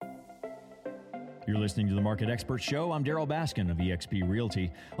You're listening to the Market Expert Show. I'm Daryl Baskin of eXp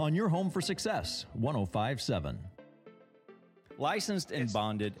Realty on your home for success, 105.7. Licensed and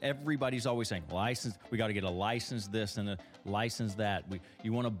bonded. Everybody's always saying licensed. We got to get a license this and a license that.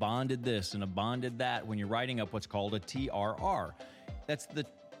 You want a bonded this and a bonded that when you're writing up what's called a TRR. That's the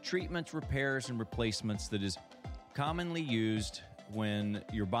treatments, repairs, and replacements that is commonly used when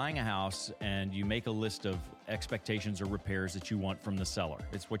you're buying a house and you make a list of expectations or repairs that you want from the seller.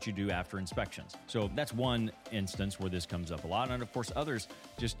 It's what you do after inspections. So that's one instance where this comes up a lot. And of course, others,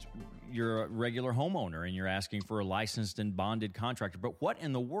 just you're a regular homeowner and you're asking for a licensed and bonded contractor. But what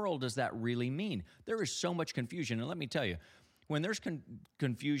in the world does that really mean? There is so much confusion. And let me tell you, when there's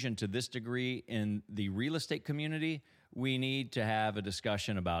confusion to this degree in the real estate community, we need to have a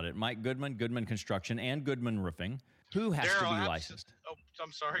discussion about it. Mike Goodman, Goodman Construction, and Goodman Roofing. Who has to be licensed? Oh,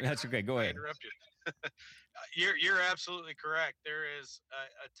 I'm sorry. That's okay. Go ahead. I interrupt you. You're absolutely correct. There is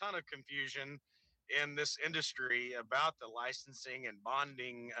a ton of confusion in this industry about the licensing and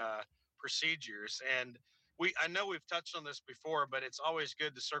bonding procedures. And I know we've touched on this before, but it's always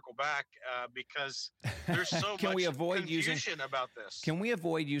good to circle back because there's so much confusion about this. Can we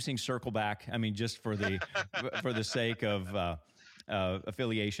avoid using circle back? I mean, just for the sake of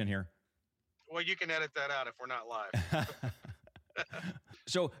affiliation here. Well, you can edit that out if we're not live.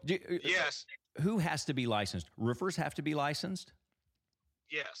 So, yes. Who has to be licensed? Roofers have to be licensed?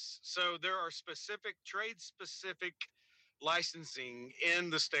 Yes. So there are trade-specific licensing in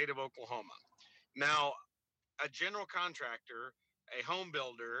the state of Oklahoma. Now, a general contractor, a home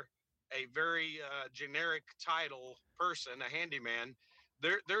builder, a very generic title person, a handyman,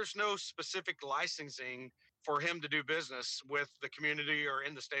 there's no specific licensing for him to do business with the community or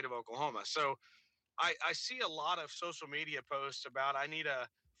in the state of Oklahoma. So I see a lot of social media posts about I need a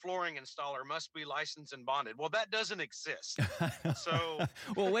flooring installer, must be licensed and bonded. Well, that doesn't exist. So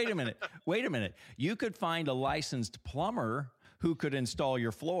well, wait a minute. You could find a licensed plumber who could install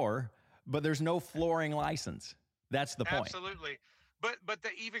your floor, but there's no flooring license. That's the point. Absolutely. But the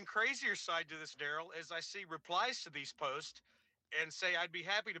even crazier side to this, Daryl, is I see replies to these posts and say, I'd be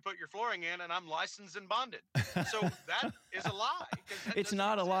happy to put your flooring in and I'm licensed and bonded. So that is a lie. It's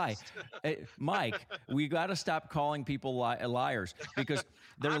not a lie. Mike, we got to stop calling people liars because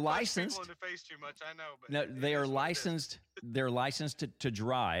they're licensed. People in the face too much, I know. But no, they are licensed. They're licensed to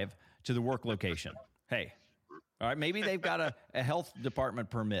drive to the work location. Hey. All right, maybe they've got a health department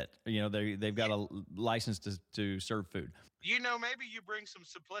permit. You know, they've got a license to serve food. You know, maybe you bring some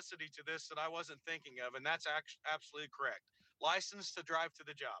simplicity to this that I wasn't thinking of, and that's absolutely correct. License to drive to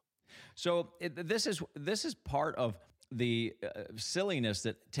the job. So this is part of the silliness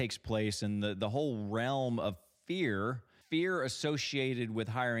that takes place in the whole realm of fear associated with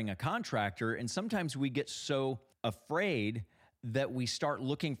hiring a contractor, and sometimes we get so afraid that we start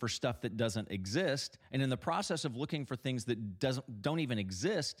looking for stuff that doesn't exist. And in the process of looking for things that don't even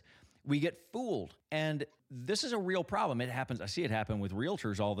exist, we get fooled. And this is a real problem. It happens. I see it happen with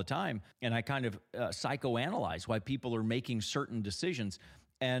realtors all the time. And I kind of psychoanalyze why people are making certain decisions.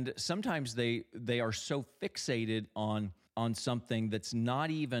 And sometimes they are so fixated on something that's not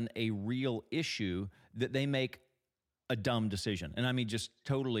even a real issue that they make a dumb decision. And I mean, just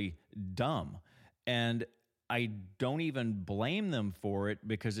totally dumb. And I don't even blame them for it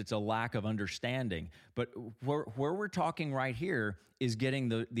because it's a lack of understanding. But where we're talking right here is getting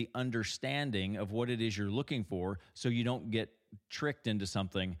the understanding of what it is you're looking for so you don't get tricked into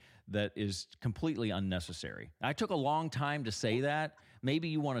something that is completely unnecessary. I took a long time to say that. Maybe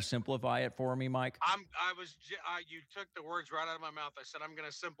you want to simplify it for me, Mike? You took the words right out of my mouth. I said, I'm going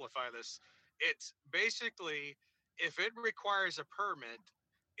to simplify this. It's basically, if it requires a permit,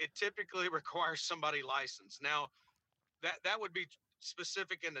 it typically requires somebody licensed. Now, that would be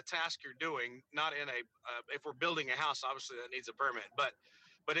specific in the task you're doing, not in if we're building a house, obviously that needs a permit. But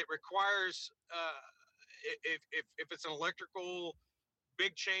it requires, if it's an electrical,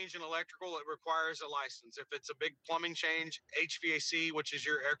 big change in electrical, it requires a license. If it's a big plumbing change, HVAC, which is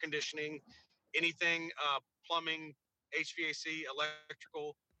your air conditioning, anything, plumbing, HVAC,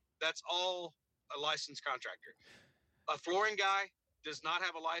 electrical, that's all a licensed contractor. A flooring guy does not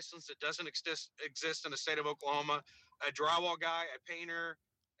have a license. It doesn't exist in the state of Oklahoma. A drywall guy, a painter,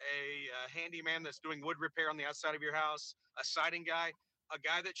 a handyman that's doing wood repair on the outside of your house, a siding guy, a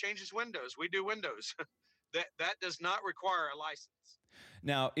guy that changes windows. We do windows. That does not require a license.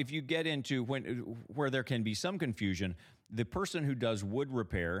 Now, if you get into where there can be some confusion, the person who does wood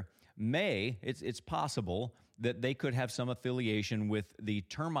repair it's possible that they could have some affiliation with the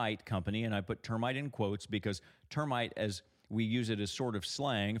termite company, and I put termite in quotes because termite, as We use it as sort of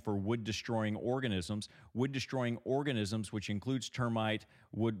slang for wood-destroying organisms. Wood-destroying organisms, which includes termite,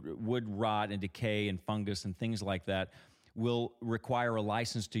 wood rot and decay and fungus and things like that, will require a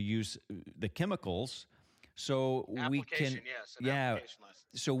license to use the chemicals. So we can, application license.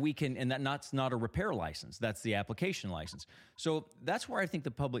 So we can, and that's not a repair license. That's the application license. So that's where I think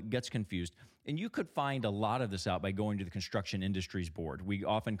the public gets confused. And you could find a lot of this out by going to the Construction Industries Board. We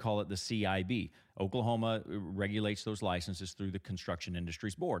often call it the CIB. Oklahoma regulates those licenses through the Construction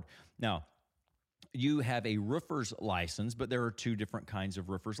Industries Board. Now, you have a roofer's license, but there are two different kinds of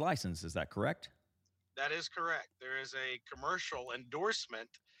roofer's license. Is that correct? That is correct. There is a commercial endorsement.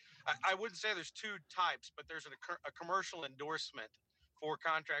 I wouldn't say there's two types, but there's a commercial endorsement for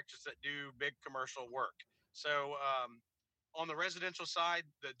contractors that do big commercial work. So on the residential side,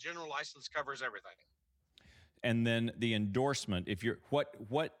 the general license covers everything. And then the endorsement, if you're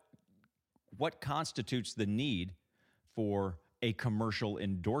what constitutes the need for a commercial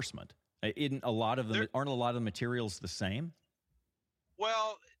endorsement? Aren't a lot of the materials the same?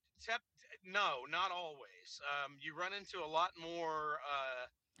 Well, no, not always. You run into a lot more.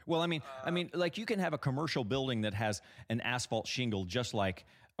 Well, I mean, like you can have a commercial building that has an asphalt shingle just like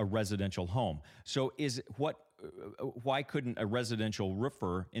a residential home. So why couldn't a residential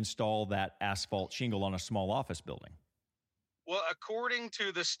roofer install that asphalt shingle on a small office building? Well, according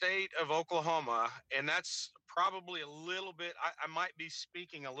to the state of Oklahoma, and that's probably a little bit, I might be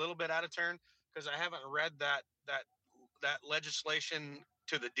speaking a little bit out of turn because I haven't read that legislation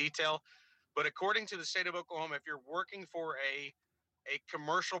to the detail. But according to the state of Oklahoma, if you're working for a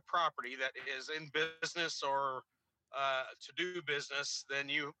commercial property that is in business or to do business, then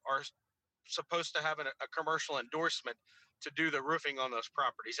you are supposed to have a commercial endorsement to do the roofing on those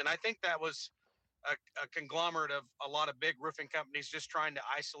properties. And I think that was a conglomerate of a lot of big roofing companies just trying to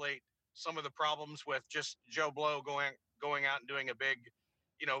isolate some of the problems with just Joe Blow going out and doing a big,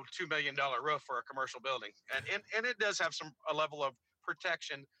 $2 million roof for a commercial building. And it does have a level of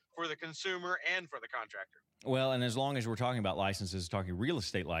protection for the consumer and for the contractor. Well, and as long as we're talking about licenses, talking real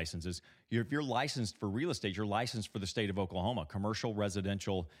estate licenses, if you're licensed for real estate, you're licensed for the state of Oklahoma, commercial,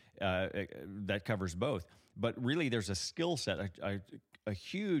 residential, that covers both. But really, there's a skill set, a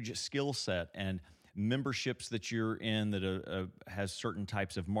huge skill set and memberships that you're in that has certain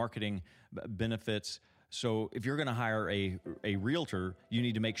types of marketing benefits. So if you're going to hire a realtor, you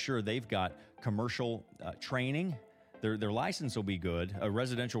need to make sure they've got commercial training. Their license will be good. A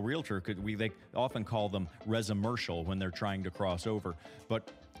residential realtor they often call them residential when they're trying to cross over.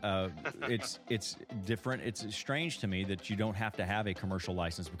 But it's different. It's strange to me that you don't have to have a commercial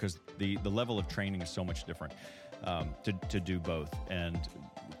license because the level of training is so much different to do both and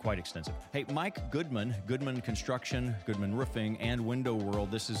quite extensive. Hey, Mike Goodman Construction, Goodman Roofing, and Window World.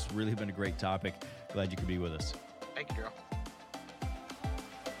 This has really been a great topic. Glad you could be with us. Thank you, Daryl.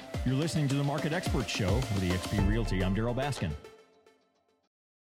 You're listening to the Market Experts Show with eXp Realty. I'm Daryl Baskin.